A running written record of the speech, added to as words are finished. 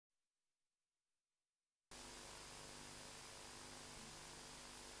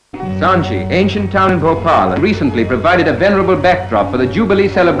Sanchi, ancient town in Bhopal, recently provided a venerable backdrop for the Jubilee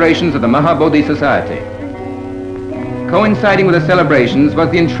celebrations of the Mahabodhi Society. Coinciding with the celebrations was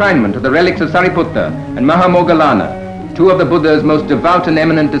the enshrinement of the relics of Sariputta and Mahamoggallana, two of the Buddha's most devout and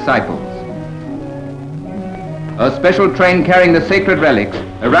eminent disciples. A special train carrying the sacred relics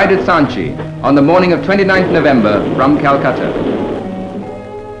arrived at Sanchi on the morning of 29th November from Calcutta.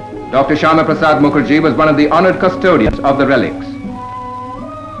 Dr. Shyama Prasad Mukherjee was one of the honored custodians of the relics.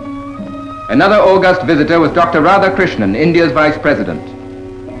 Another august visitor was Dr. Radhakrishnan, India's Vice President.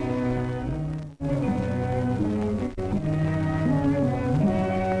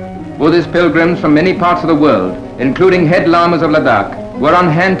 Buddhist pilgrims from many parts of the world, including head lamas of Ladakh, were on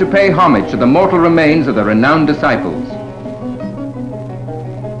hand to pay homage to the mortal remains of the renowned disciples.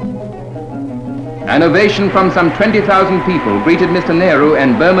 An ovation from some 20,000 people greeted Mr. Nehru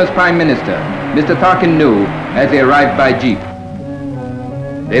and Burma's Prime Minister, Mr. Thakin Nu, as they arrived by jeep.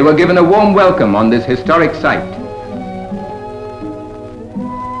 They were given a warm welcome on this historic site.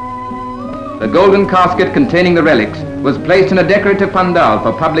 The golden casket containing the relics was placed in a decorative pandal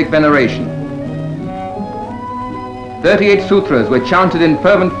for public veneration. 38 sutras were chanted in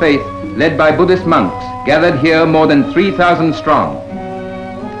fervent faith, led by Buddhist monks, gathered here more than 3,000 strong.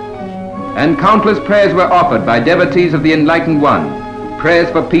 And countless prayers were offered by devotees of the Enlightened One,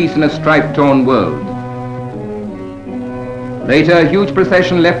 prayers for peace in a strife-torn world. Later, a huge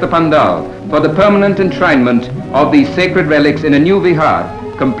procession left the pandal for the permanent enshrinement of these sacred relics in a new vihar,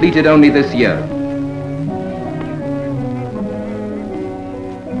 completed only this year.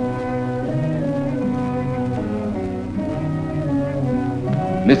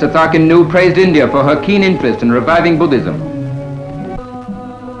 Mr. Thakin Nu praised India for her keen interest in reviving Buddhism.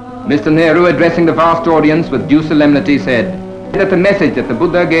 Mr. Nehru, addressing the vast audience with due solemnity, said that the message that the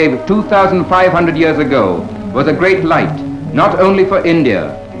Buddha gave 2,500 years ago was a great light, not only for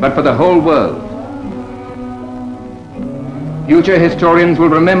India, but for the whole world. Future historians will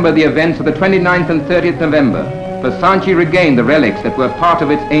remember the events of the 29th and 30th November, for Sanchi regained the relics that were part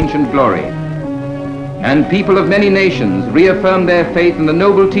of its ancient glory. And people of many nations reaffirmed their faith in the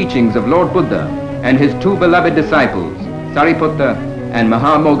noble teachings of Lord Buddha and his two beloved disciples, Sariputta and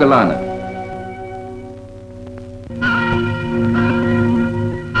Mahamoggallana.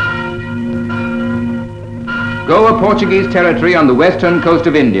 Goa, Portuguese territory on the western coast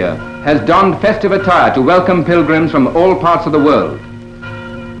of India, has donned festive attire to welcome pilgrims from all parts of the world.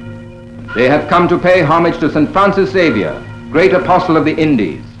 They have come to pay homage to St. Francis Xavier, great apostle of the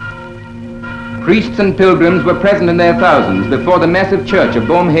Indies. Priests and pilgrims were present in their thousands before the massive church of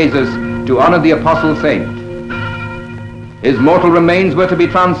Bom Jesus to honor the apostle saint. His mortal remains were to be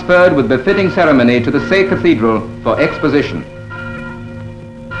transferred with befitting ceremony to the Sé Cathedral for exposition.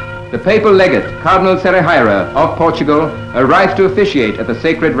 The papal legate, Cardinal Cerejeira of Portugal, arrives to officiate at the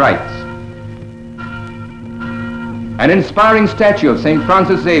sacred rites. An inspiring statue of St.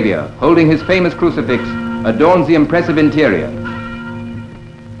 Francis Xavier, holding his famous crucifix, adorns the impressive interior.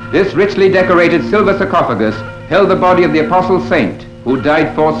 This richly decorated silver sarcophagus held the body of the apostle saint who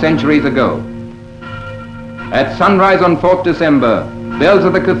died 4 centuries ago. At sunrise on 4th December, bells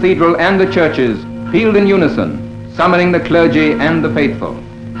of the cathedral and the churches pealed in unison, summoning the clergy and the faithful.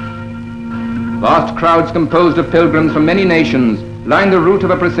 Vast crowds composed of pilgrims from many nations lined the route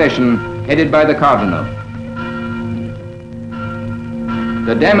of a procession headed by the cardinal.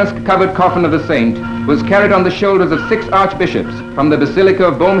 The damask-covered coffin of the saint was carried on the shoulders of 6 archbishops from the Basilica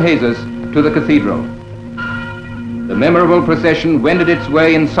of Bom Jesus to the cathedral. The memorable procession wended its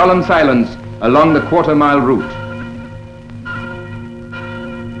way in solemn silence along the quarter-mile route.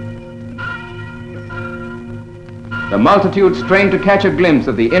 The multitude strained to catch a glimpse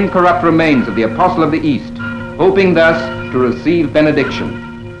of the incorrupt remains of the Apostle of the East, hoping thus to receive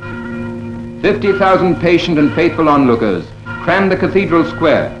benediction. 50,000 patient and faithful onlookers crammed the cathedral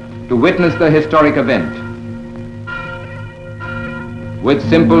square to witness the historic event. With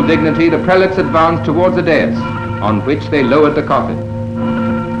simple dignity, the prelates advanced towards the dais, on which they lowered the coffin.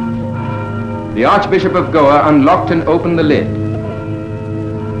 The Archbishop of Goa unlocked and opened the lid.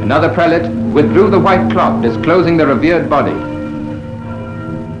 Another prelate withdrew the white cloth, disclosing the revered body.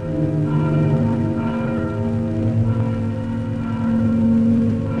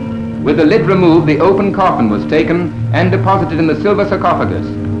 With the lid removed, the open coffin was taken and deposited in the silver sarcophagus.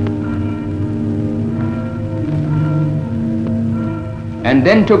 And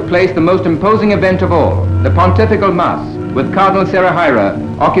then took place the most imposing event of all, the Pontifical Mass, with Cardinal Cerejeira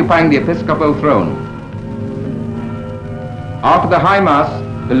occupying the episcopal throne. After the High Mass,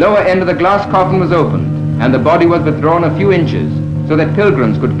 the lower end of the glass coffin was opened, and the body was withdrawn a few inches so that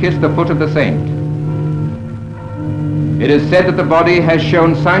pilgrims could kiss the foot of the saint. It is said that the body has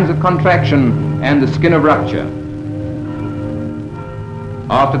shown signs of contraction and the skin of rupture.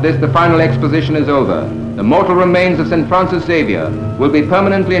 After this, the final exposition is over. The mortal remains of St. Francis Xavier will be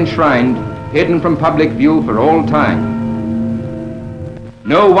permanently enshrined, hidden from public view for all time.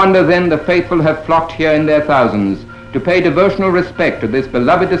 No wonder then the faithful have flocked here in their thousands to pay devotional respect to this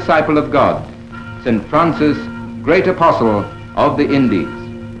beloved disciple of God, St. Francis, great apostle of the Indies.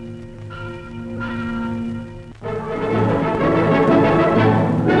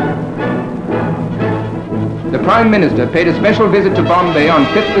 The Prime Minister paid a special visit to Bombay on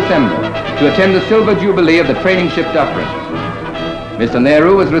 5th December to attend the Silver Jubilee of the training ship Dufferin. Mr.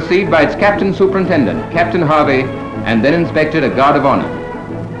 Nehru was received by its Captain Superintendent, Captain Harvey, and then inspected a guard of honor.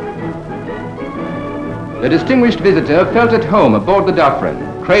 The distinguished visitor felt at home aboard the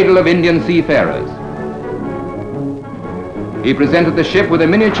Dufferin, cradle of Indian seafarers. He presented the ship with a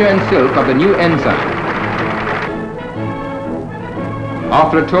miniature in silk of the new ensign.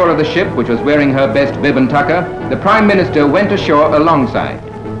 After a tour of the ship, which was wearing her best bib and tucker, the Prime Minister went ashore alongside.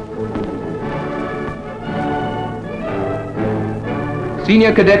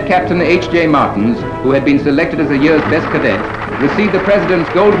 Senior Cadet Captain H.J. Martins, who had been selected as the year's best cadet, received the President's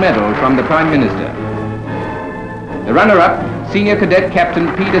Gold Medal from the Prime Minister. The runner-up, Senior Cadet Captain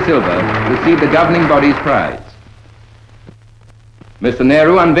P. De Silva, received the governing body's prize. Mr.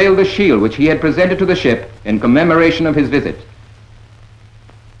 Nehru unveiled the shield which he had presented to the ship in commemoration of his visit.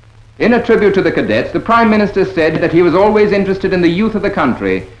 In a tribute to the cadets, the Prime Minister said that he was always interested in the youth of the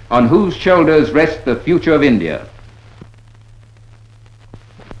country, on whose shoulders rests the future of India.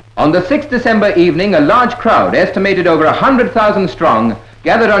 On the 6th December evening, a large crowd, estimated over 100,000 strong,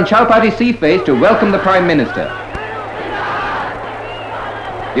 gathered on Chowpatty Sea Face to welcome the Prime Minister.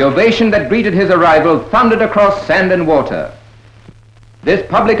 The ovation that greeted his arrival thundered across sand and water. This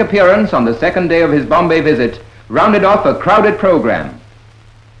public appearance on the second day of his Bombay visit rounded off a crowded program.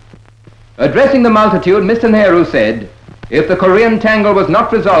 Addressing the multitude, Mr. Nehru said, if the Korean tangle was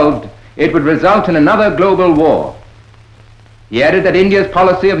not resolved, it would result in another global war. He added that India's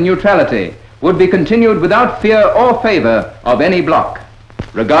policy of neutrality would be continued without fear or favor of any bloc.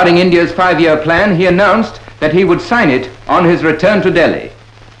 Regarding India's 5-year plan, he announced that he would sign it on his return to Delhi.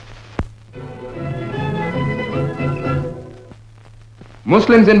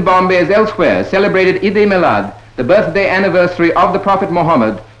 Muslims in Bombay as elsewhere celebrated Eid-e-Milad, the birthday anniversary of the Prophet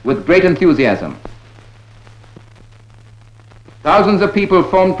Muhammad, with great enthusiasm. Thousands of people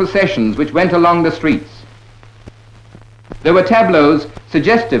formed processions which went along the streets. There were tableaux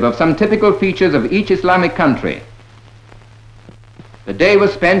suggestive of some typical features of each Islamic country. The day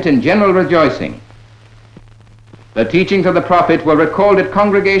was spent in general rejoicing. The teachings of the Prophet were recalled at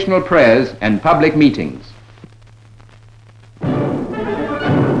congregational prayers and public meetings.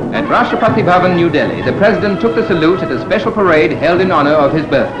 At Rashtrapati Bhavan, New Delhi, the President took the salute at a special parade held in honor of his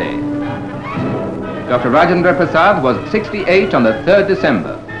birthday. Dr. Rajendra Prasad was 68 on the 3rd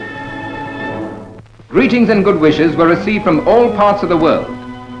December. Greetings and good wishes were received from all parts of the world.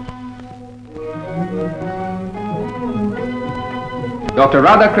 Dr.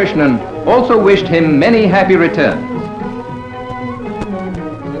 Radhakrishnan also wished him many happy returns.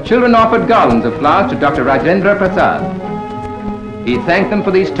 Children offered garlands of flowers to Dr. Rajendra Prasad. He thanked them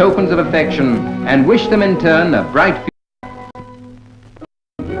for these tokens of affection and wished them in turn a bright future.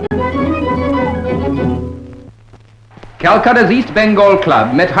 Calcutta's East Bengal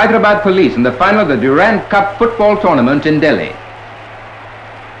Club met Hyderabad Police in the final of the Durand Cup football tournament in Delhi.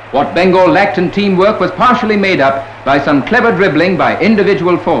 What Bengal lacked in teamwork was partially made up by some clever dribbling by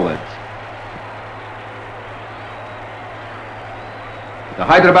individual forwards. The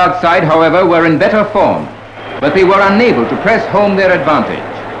Hyderabad side, however, were in better form, but they were unable to press home their advantage.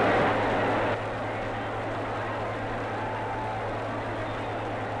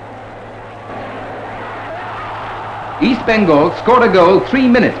 East Bengal scored a goal 3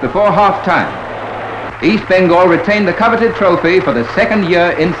 minutes before half-time. East Bengal retained the coveted trophy for the second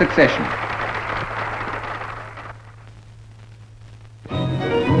year in succession.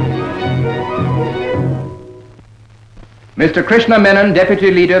 Mr. Krishna Menon, Deputy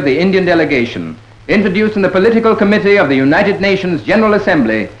Leader of the Indian delegation, introduced in the Political Committee of the United Nations General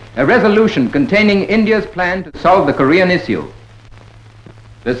Assembly a resolution containing India's plan to solve the Korean issue.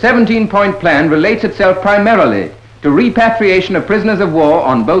 The 17-point plan relates itself primarily to repatriation of prisoners of war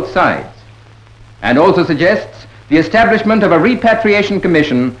on both sides, and also suggests the establishment of a repatriation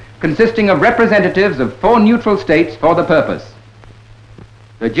commission consisting of representatives of 4 neutral states for the purpose.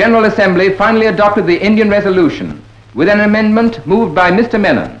 The General Assembly finally adopted the Indian resolution with an amendment moved by Mr.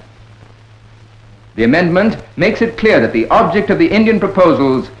 Menon. The amendment makes it clear that the object of the Indian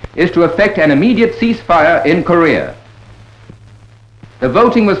proposals is to effect an immediate ceasefire in Korea, The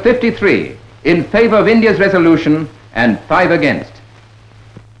voting was 53 in favor of India's resolution and 5 against.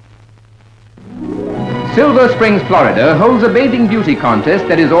 Silver Springs, Florida holds a bathing beauty contest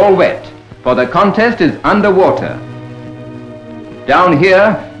that is all wet, for the contest is underwater. Down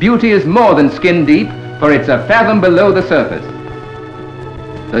here, beauty is more than skin deep, for it's a fathom below the surface.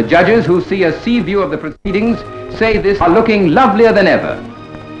 The judges who see a sea view of the proceedings say this are looking lovelier than ever.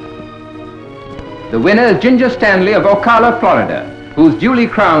 The winner is Ginger Stanley of Ocala, Florida, who's duly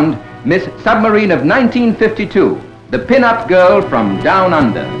crowned Miss Submarine of 1952, the pin-up girl from down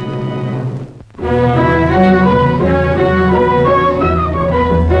under.